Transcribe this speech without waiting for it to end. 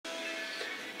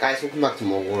Guys, welcome back to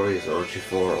more Warriors Orochi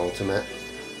 4 Ultimate.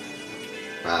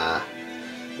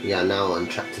 We are now on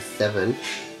chapter 7.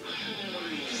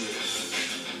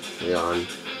 We are on...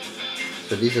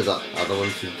 So these are the other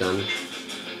ones we've done.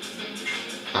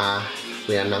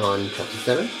 We are now on chapter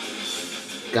 7.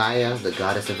 Gaia, the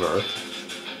Goddess of Earth.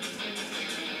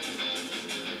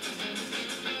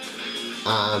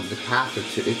 The path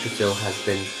to Yggdrasil has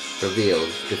been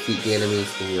revealed. Defeat the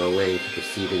enemies in your way to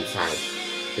proceed inside.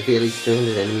 Defeat at least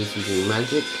 300 enemies using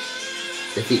magic.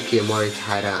 Defeat Kiyomori,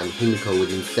 Taira, and Himiko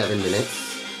within 7 minutes.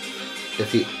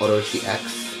 Defeat Orochi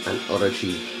X and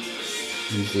Orochi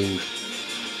using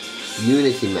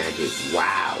Unity magic.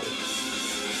 Wow.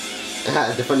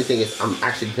 The funny thing is, I'm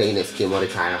actually playing as Kiyomori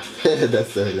Taira.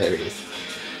 That's so hilarious.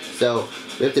 So,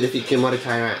 we have to defeat Kiyomori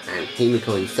Taira and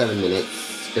Himiko in 7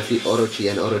 minutes. Defeat Orochi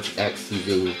and Orochi X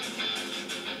using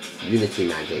Unity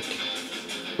magic.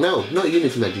 No, not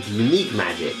Unity magic, unique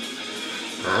magic.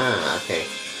 Ah, okay.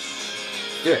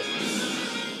 Do it.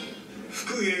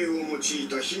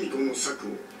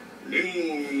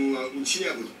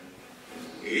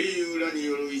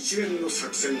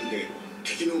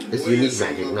 It's unique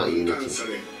magic, not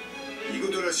Unity.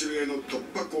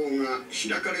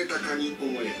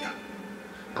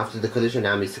 After the collision,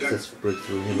 army successfully broke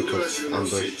through Himiko's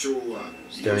ambush,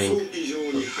 stirring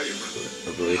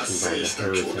operation by the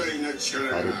heroes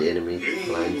divided the enemy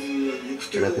lines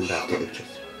and opened back to Yggdrasil.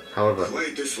 However,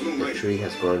 the tree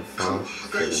has grown far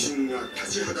faster than it.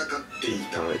 Its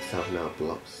power itself now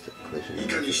blocks the collision.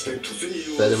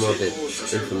 Furthermore, the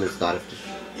infamous god of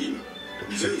destruction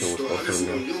was also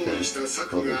known to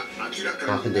stand.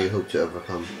 How can they hope to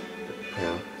overcome the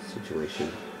pale situation?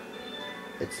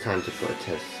 It's time to put a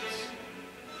test.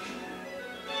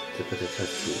 To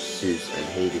Zeus and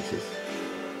Hades'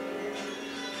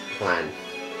 plan.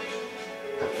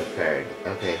 I've prepared.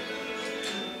 Okay.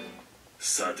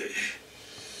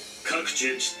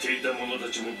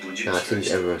 Now it seems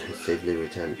everyone has safely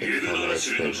returned. It's time to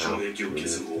explain how to remove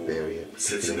the barrier.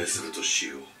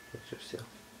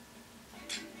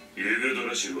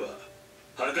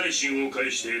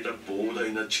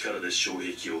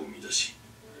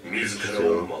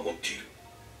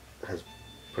 Has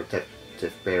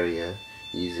protective barrier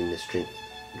using the strength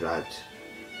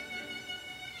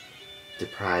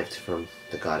deprived from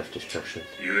the god of destruction.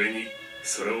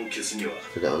 So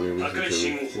the only reason to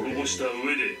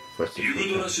first of all,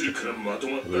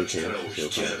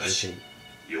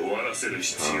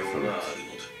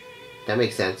 that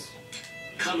makes sense.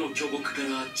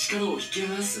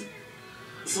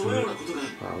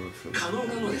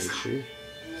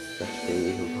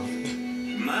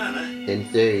 In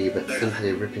theory, but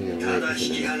simply ripping it away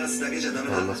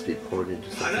power must be poured into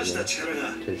something else to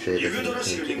ensure it doesn't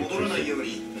return to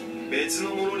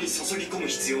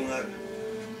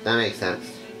That makes sense.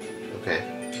 Okay.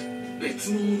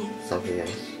 Something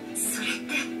else.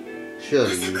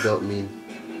 Surely you don't mean...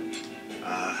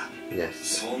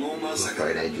 Yes. I'm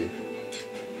afraid I do.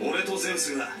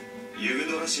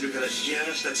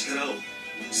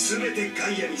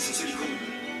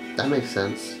 That makes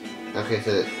sense. Okay,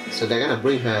 so they're gonna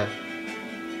bring her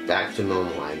back to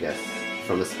normal, I guess.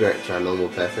 From a spirit to a normal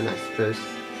person, I suppose.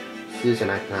 Zeus and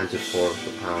I plan to pour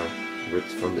the power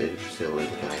ripped from the Yggdrasil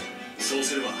into Gaia.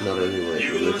 Not only will it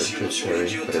remove the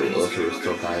tributary, but it will also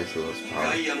restore Gaia's lost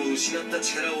power.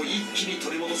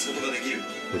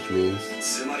 Which means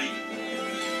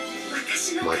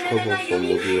my cobalt form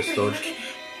will be restored.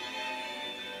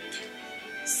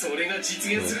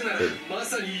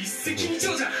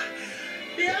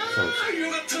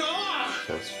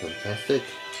 Sounds fantastic.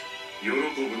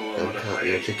 Don't count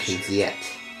your chickens yet.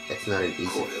 It's not an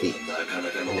easy feat,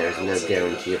 and there is no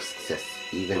guarantee of success,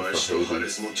 even for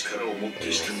Hades and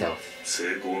myself.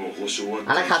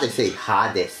 I like how they say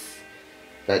Hades,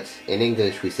 but in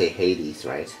English we say Hades,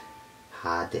 right?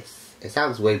 Hades. It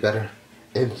sounds way better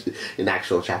in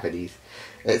actual Japanese.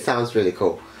 It sounds really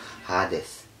cool.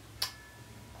 Hades.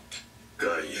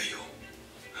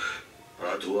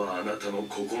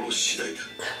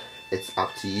 It's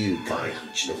up to you, Gaia.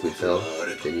 If we fail,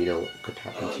 then you know what could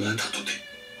happen to you.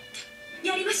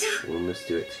 We must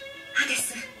do it.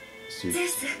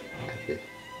 Zeus.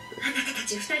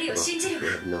 We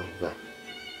have no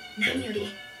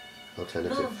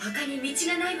alternative.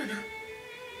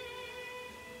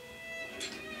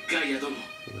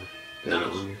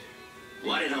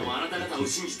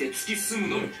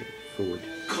 Forward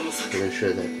to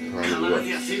ensure that the plan works.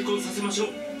 It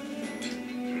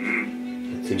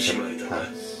seems that the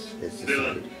path is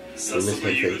decided. We must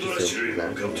head for Yggdrasil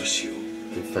without delay.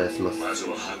 We first must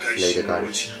slay the god of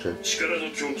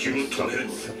destruction and stop the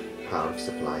power of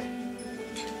supply.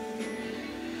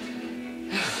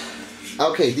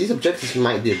 Okay, these objectives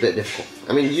might be a bit difficult.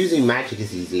 I mean, using magic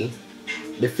is easy.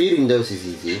 Defeating those is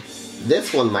easy.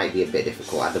 This one might be a bit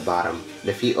difficult at the bottom.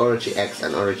 Defeat Orochi X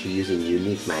and Orochi using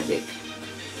unique magic.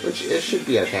 Which it should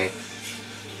be okay.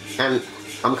 And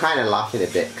I'm kind of laughing a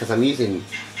bit because I'm using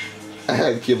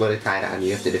Kiyomori Taira and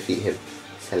you have to defeat him.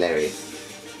 It's hilarious.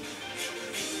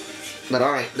 But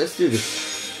alright, let's do this.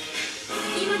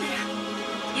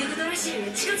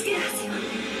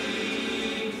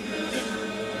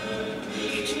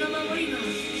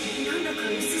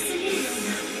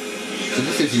 So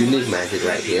this is unique magic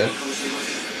right here.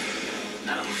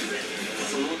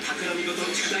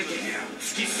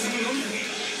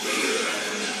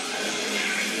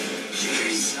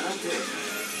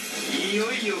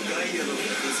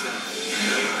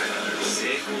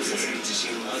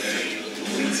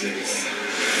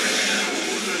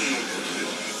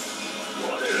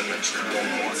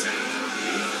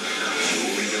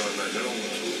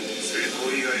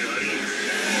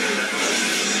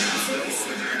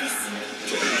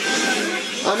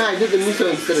 Oh no, I did the Muso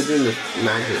instead of doing the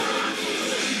magic.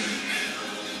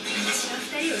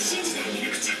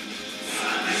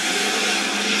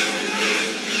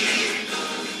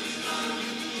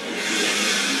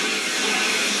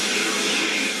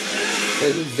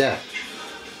 Hey, who's that?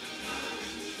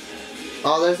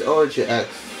 Oh, that's Orochi X.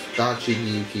 Dachi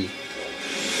Yuki.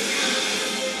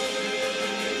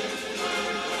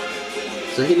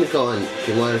 So Himiko and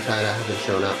Kiyomori Taira haven't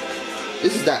shown up.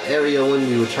 This is that area when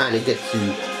we were trying to get to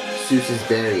Zeus's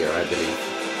barrier, I believe.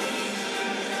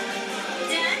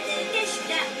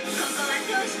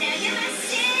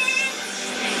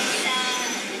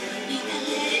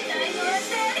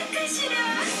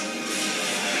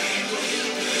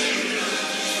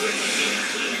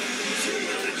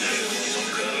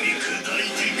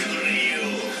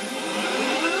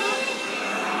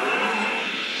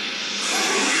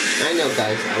 I know,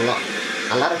 guys,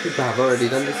 a lot of people have already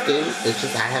done this game. It's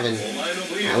just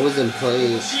I wasn't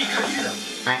playing.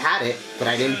 I had it, but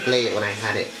I didn't play it when I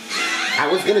had it. I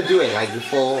was gonna do it like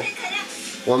before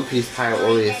One Piece Pirate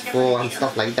Warriors 4 and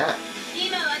stuff like that,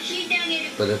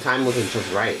 but the time wasn't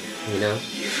just right, you know?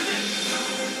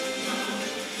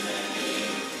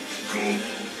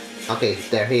 Okay,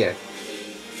 they're here.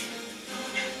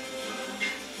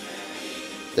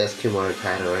 There's Kiyomori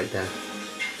Taira right there.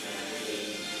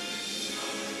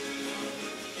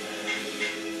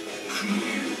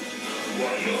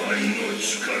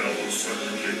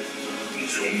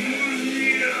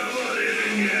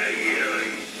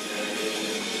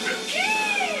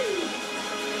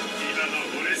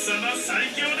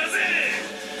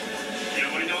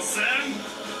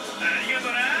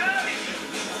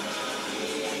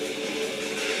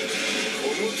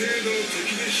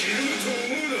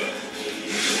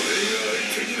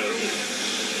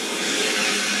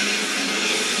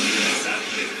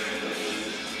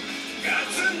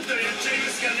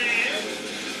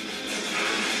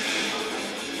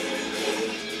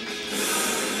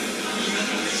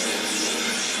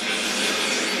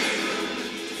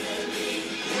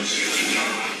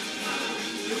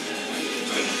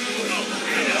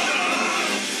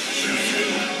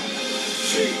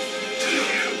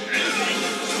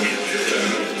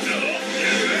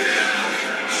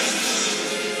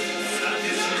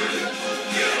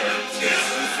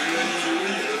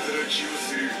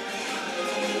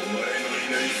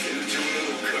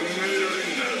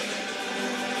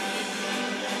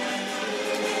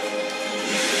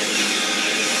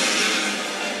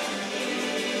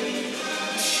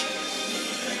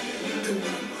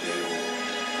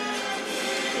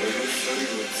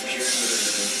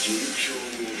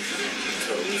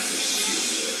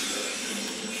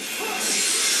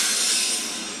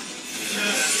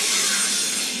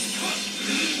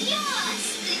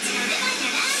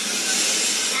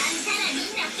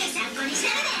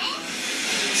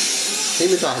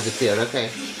 Himiko has appeared,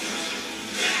 okay.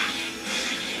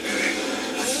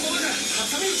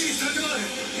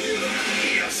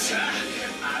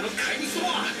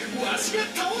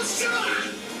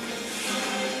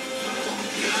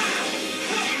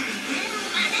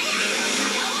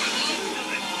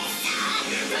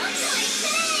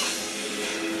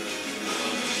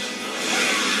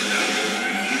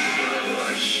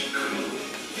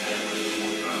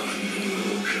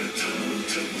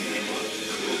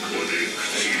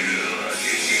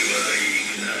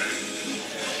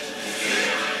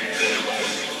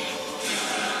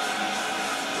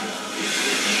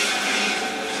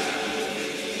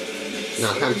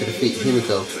 Now time to defeat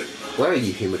Himiko. Where are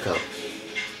you, Himiko?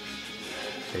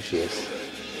 There she is.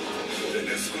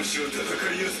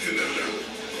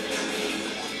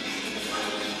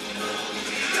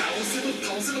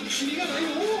 すの気がないの。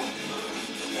こん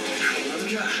な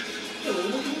時は大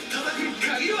元を叩くに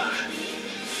限るわ。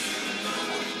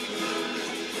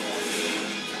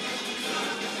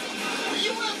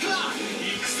よかった、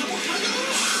戦も始まる。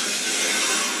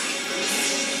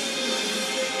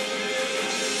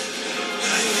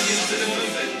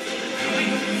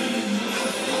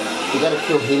You gotta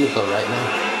kill Himiko right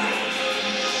now.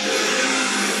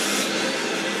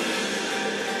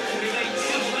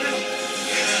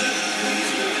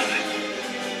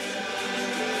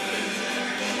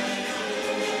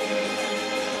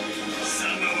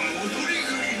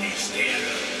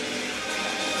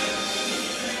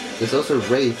 There's also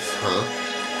wraiths, huh?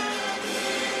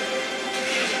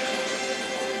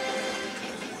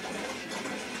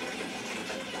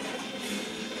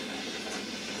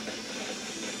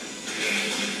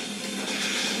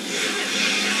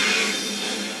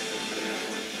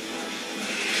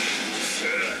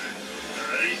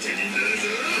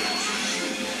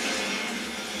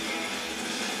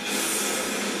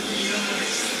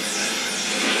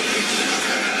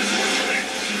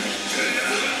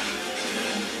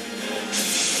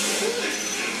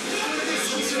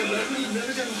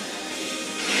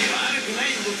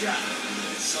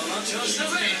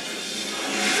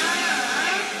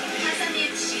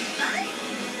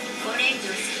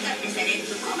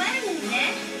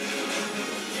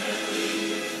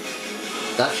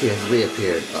 That she has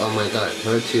reappeared. Oh my god,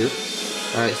 her too.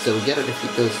 Alright, so we gotta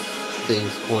defeat those things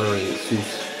cornering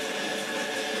Zeus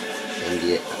and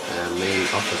the main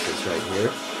officers right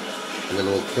here. And then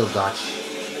we'll kill Dachi.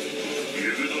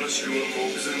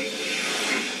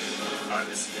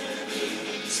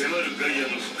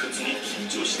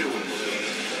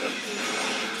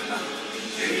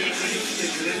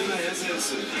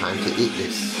 Time to eat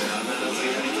this.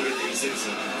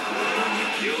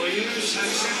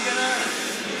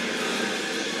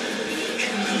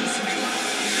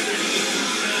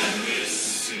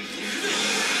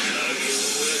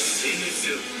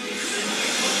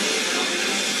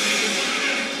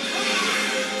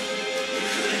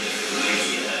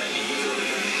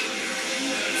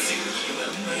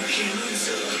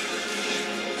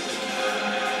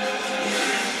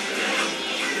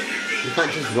 You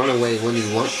can't just run away when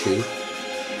you want to.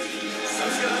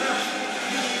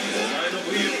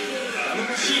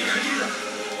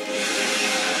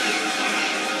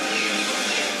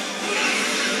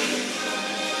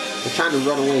 They're trying to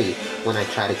run away when I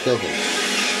try to kill them.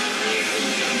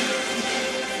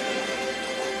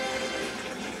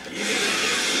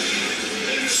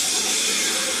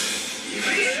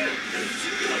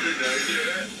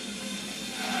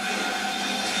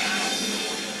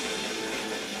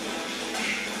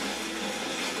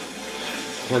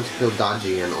 I want to kill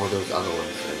Daji and all those other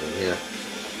ones over here.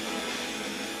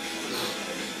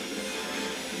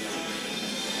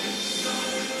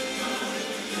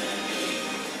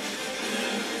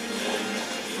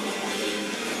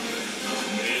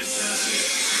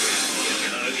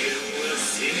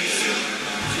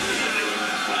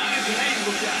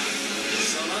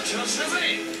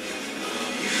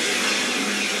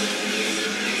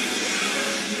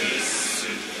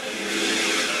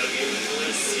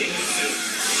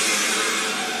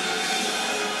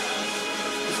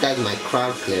 This guy's my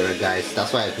crowd clearer, guys.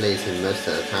 That's why I play him most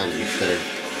of the time instead of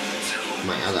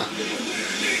my other.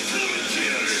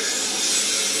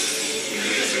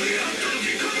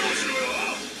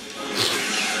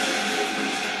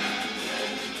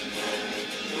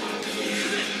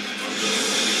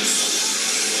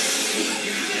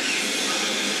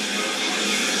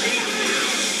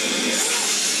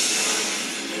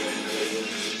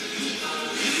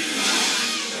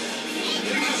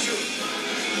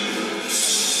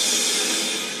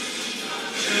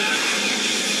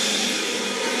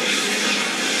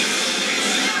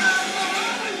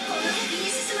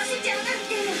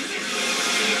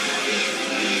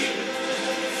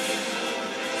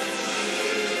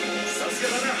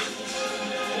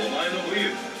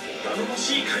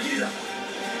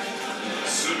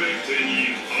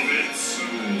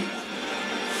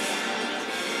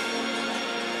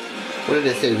 What did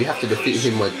they say? We have to defeat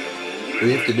him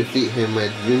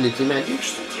with unity magic?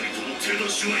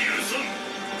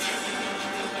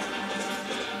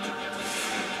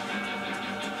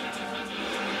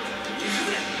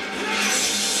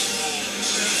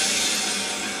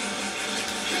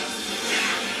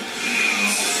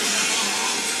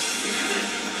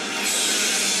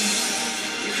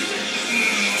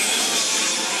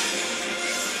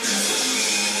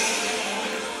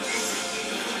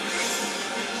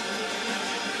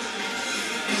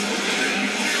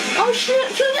 Oh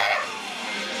shit, shoot that!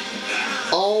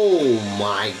 Oh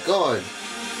my god!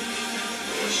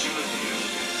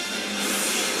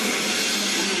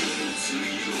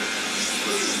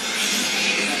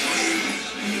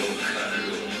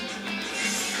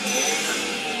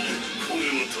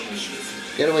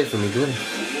 Get away from me, Godess.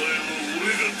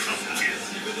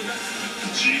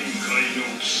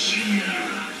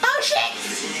 Oh shit!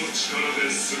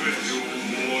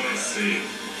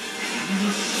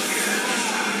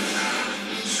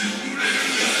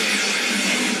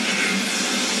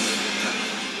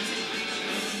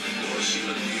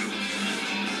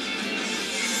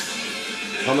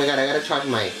 Oh my god, I gotta charge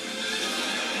my...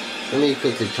 Let me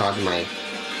quickly charge my...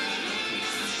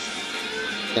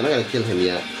 I'm not gonna kill him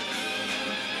yet.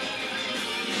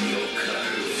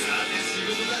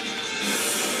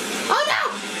 Oh no!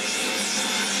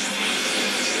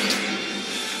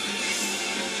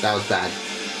 That was bad.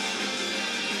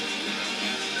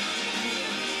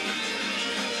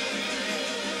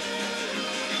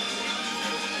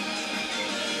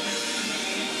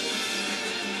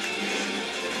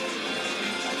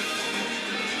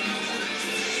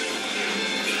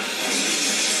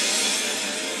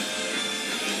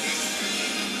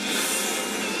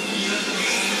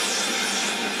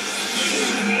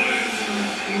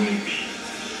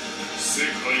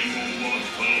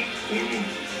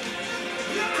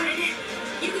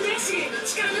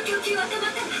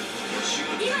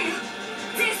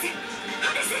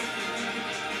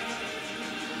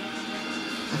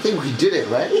 I think we did it,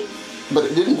 right? But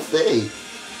it didn't say.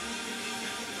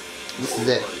 This is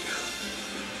it.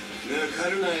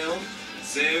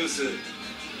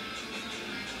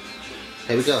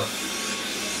 Here we go.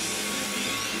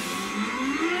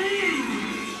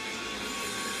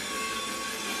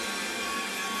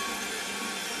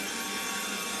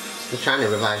 We're trying to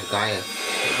revive Gaia,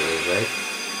 I believe, right?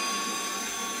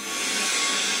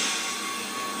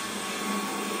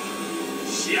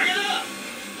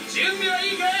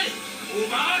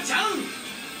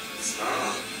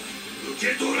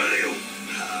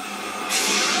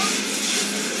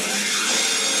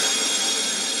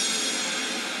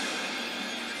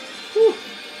 Whew.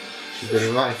 She's been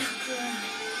revived.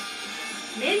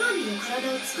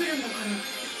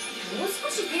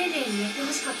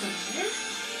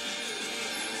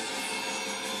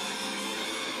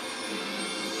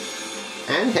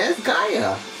 And here's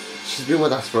Gaia. She's been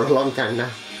with us for a long time now.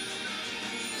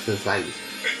 Since like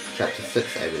chapter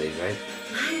 6, I believe, right?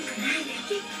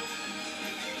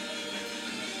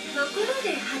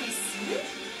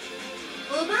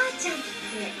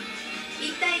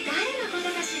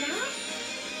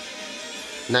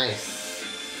 Nice.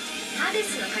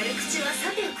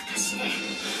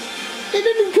 It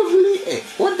didn't complete it.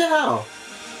 What the hell?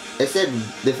 It said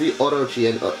defeat Orochi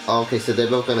and okay, so they're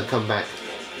both gonna come back.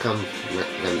 Come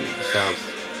themselves.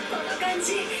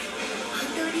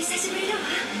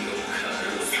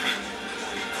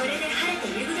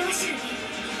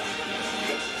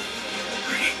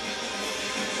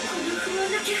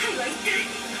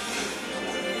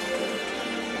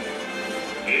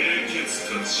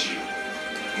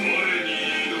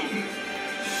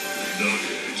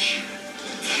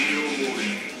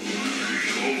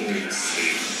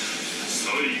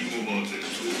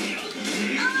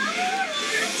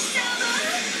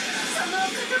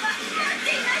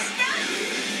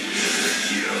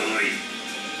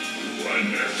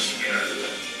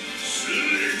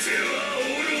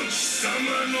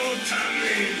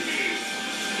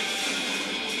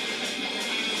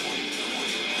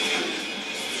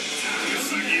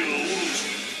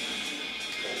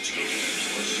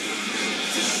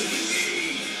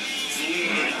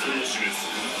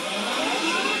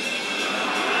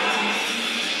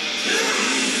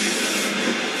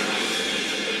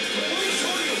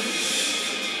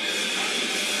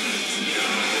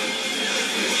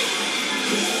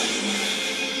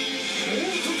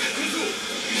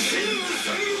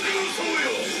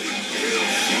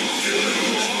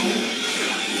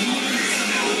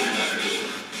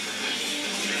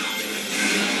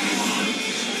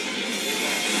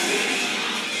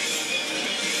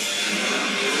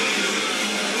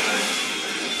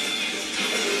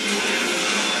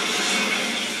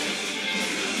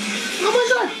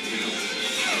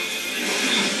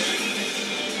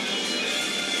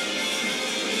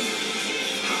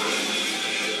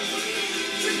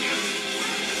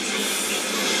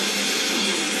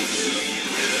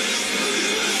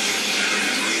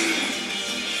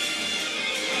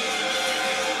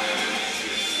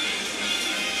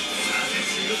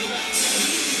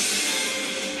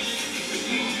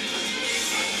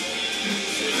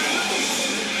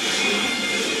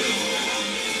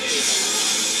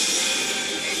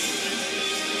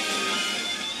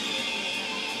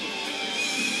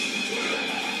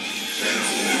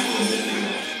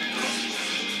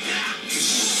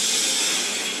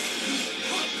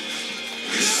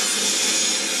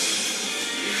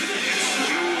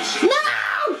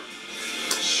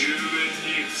 Oh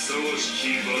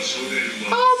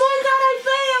my god, I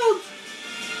failed!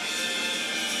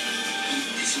 言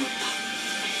ってしまった。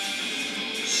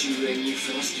終焉にふ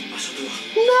さわしき場所とは。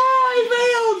 No, I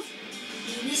failed!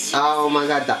 Oh my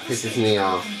god, that pisses me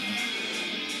off.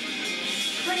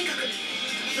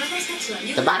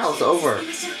 The battle's over.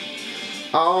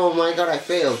 Oh my god, I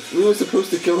failed. We were supposed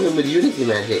to kill him with Unity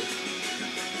magic.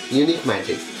 Unique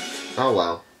magic. Oh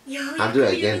well. I'll do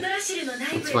it again.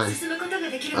 It's fine.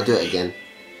 I'll do it again.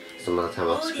 Some other time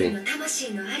off screen. But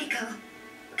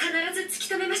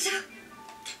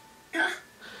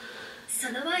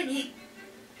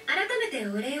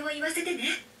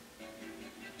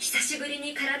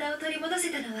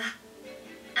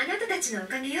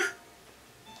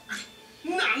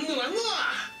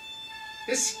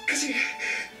しかし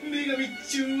女神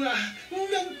中はな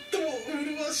んとも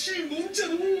麗しいもんじゃ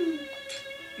のう。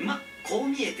ま、こう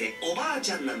見えておばあ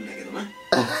ちゃんなんだけどな。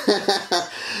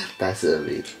That's a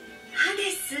bit. ハ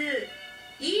デス、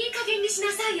いい加減にし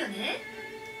なさいよね。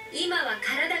今は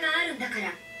体があるんだか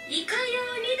ら、いかよ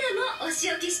うにでもお仕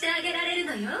置きしてあげられる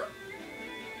のよ。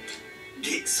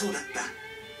そうだった。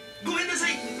ごめんなさ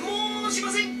い。もうし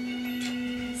ませ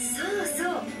ん。そう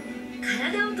そう。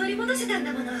体を取り戻せたん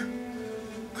だもの。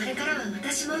これからは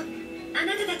私もあ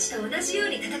なたたちと同じよう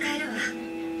に戦えるわ。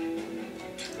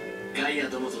ガイア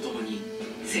殿と共に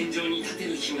戦場に立て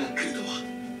る日が来るとは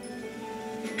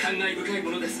感慨深い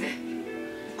ものですね。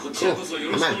こちらこそ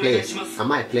よろしくお願いします。I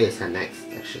might play as her next,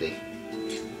 actually.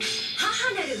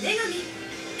 母なる女神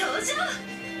登場。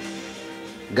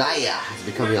 Gaia has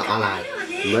become your ally,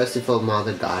 merciful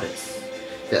mother goddess.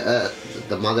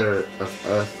 The mother of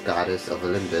earth goddess of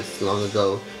Olympus, long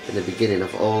ago, in the beginning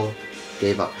of all,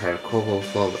 gave up her corporal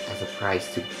form as a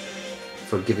price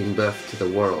for giving birth to the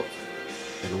world.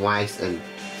 And wise and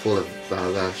full of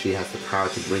valor, she has the power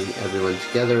to bring everyone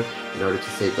together in order to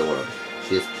save the world.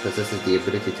 She possesses the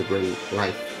ability to bring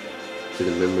life to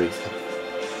the memories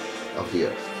of the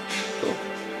earth. Cool.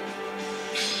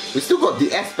 We still got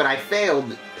the S, but I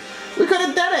failed. We could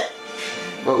have done it.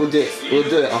 But we'll do it. We'll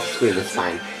do it off screen. It's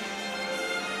fine.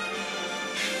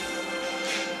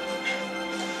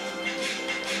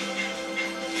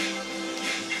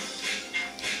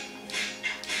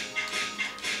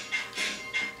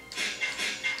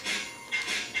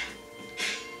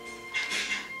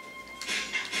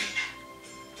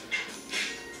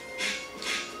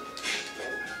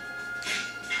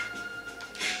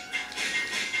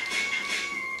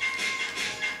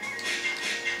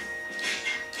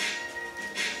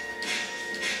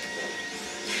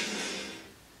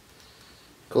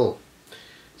 Cool.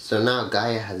 So now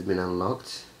Gaia has been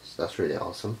unlocked, so that's really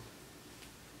awesome.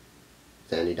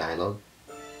 Is there any dialogue?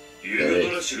 There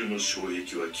is.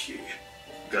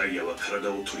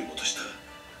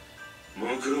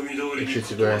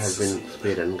 Ichitsugura has been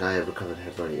spared and Gaia recovered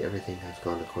her body. Everything has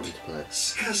gone according to plan.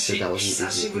 So that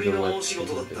wasn't easy. Even what she had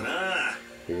been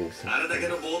giving such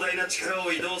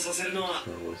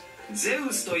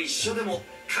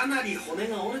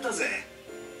things.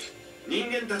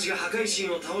 人間たちが破壊神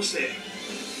を倒して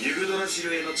ユグドラシ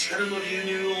ルへの力の流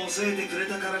入を抑えてくれ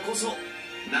たからこそ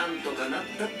なんとかなっ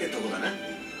たってとこだな。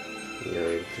そ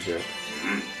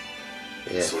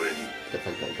れに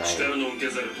力の受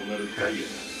け皿となるガイアが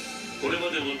これま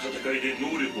での戦いで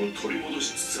能力を取り戻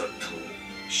しつつあったのも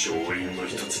勝因の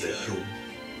一つであろう。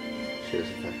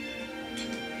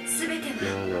すべては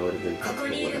ここ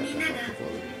にいるみんなが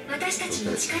私たち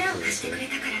に力を貸してくれ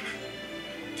たから。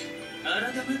 改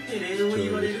まって礼を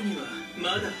言われるにはま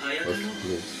だ早かろう。オ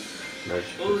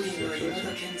ーディンは未だ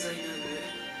健在な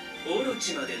上、オロ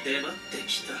チまで出張って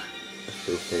きた。我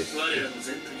らの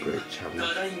前途には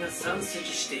課題が山積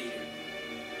している。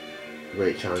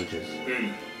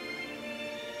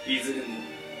いずれも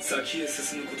先へ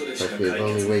進むことでしか解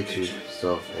決できない。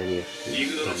イ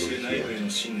グドラシル内部への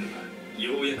進路が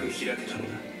ようやく開けたのだ。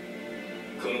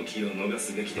この機を逃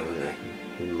すべきではない。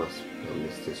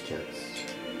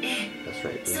 That's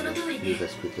right. その通りね。 Move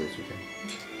as quickly as we can.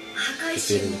 破壊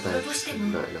神を滅ぼして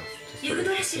もユグ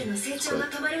ドラシルの成長が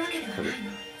止まるわけではないの。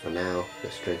 For now, the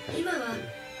strength 今は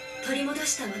取り戻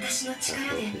した私の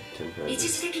力で一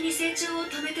時的に成長を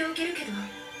止めておけるけど、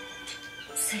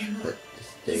それも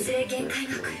いずれ限界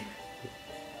が来る。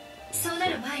そうな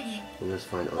る前にオ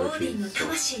ーディンの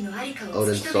魂の在りかを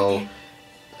突き止めて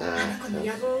あの子の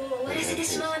野望を終わらせて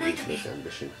しまわないとね。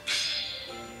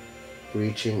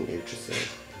 Reaching Yggdrasil is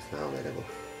now available.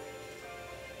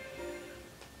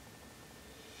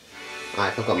 Oh,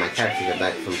 I forgot my characters are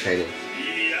back from training.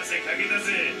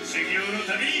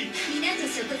 皆と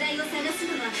食材を探す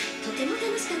のはとても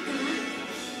楽しかったわ。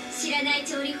知らない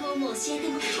調理法も教えて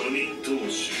も。他人と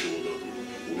の修行な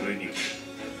ど俺に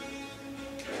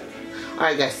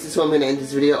Alright guys, this is where I'm going to end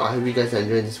this video. I hope you guys are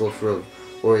enjoying this walkthrough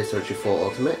of Warriors Orochi 4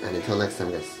 Ultimate, and until next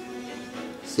time guys,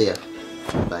 see ya,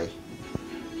 bye.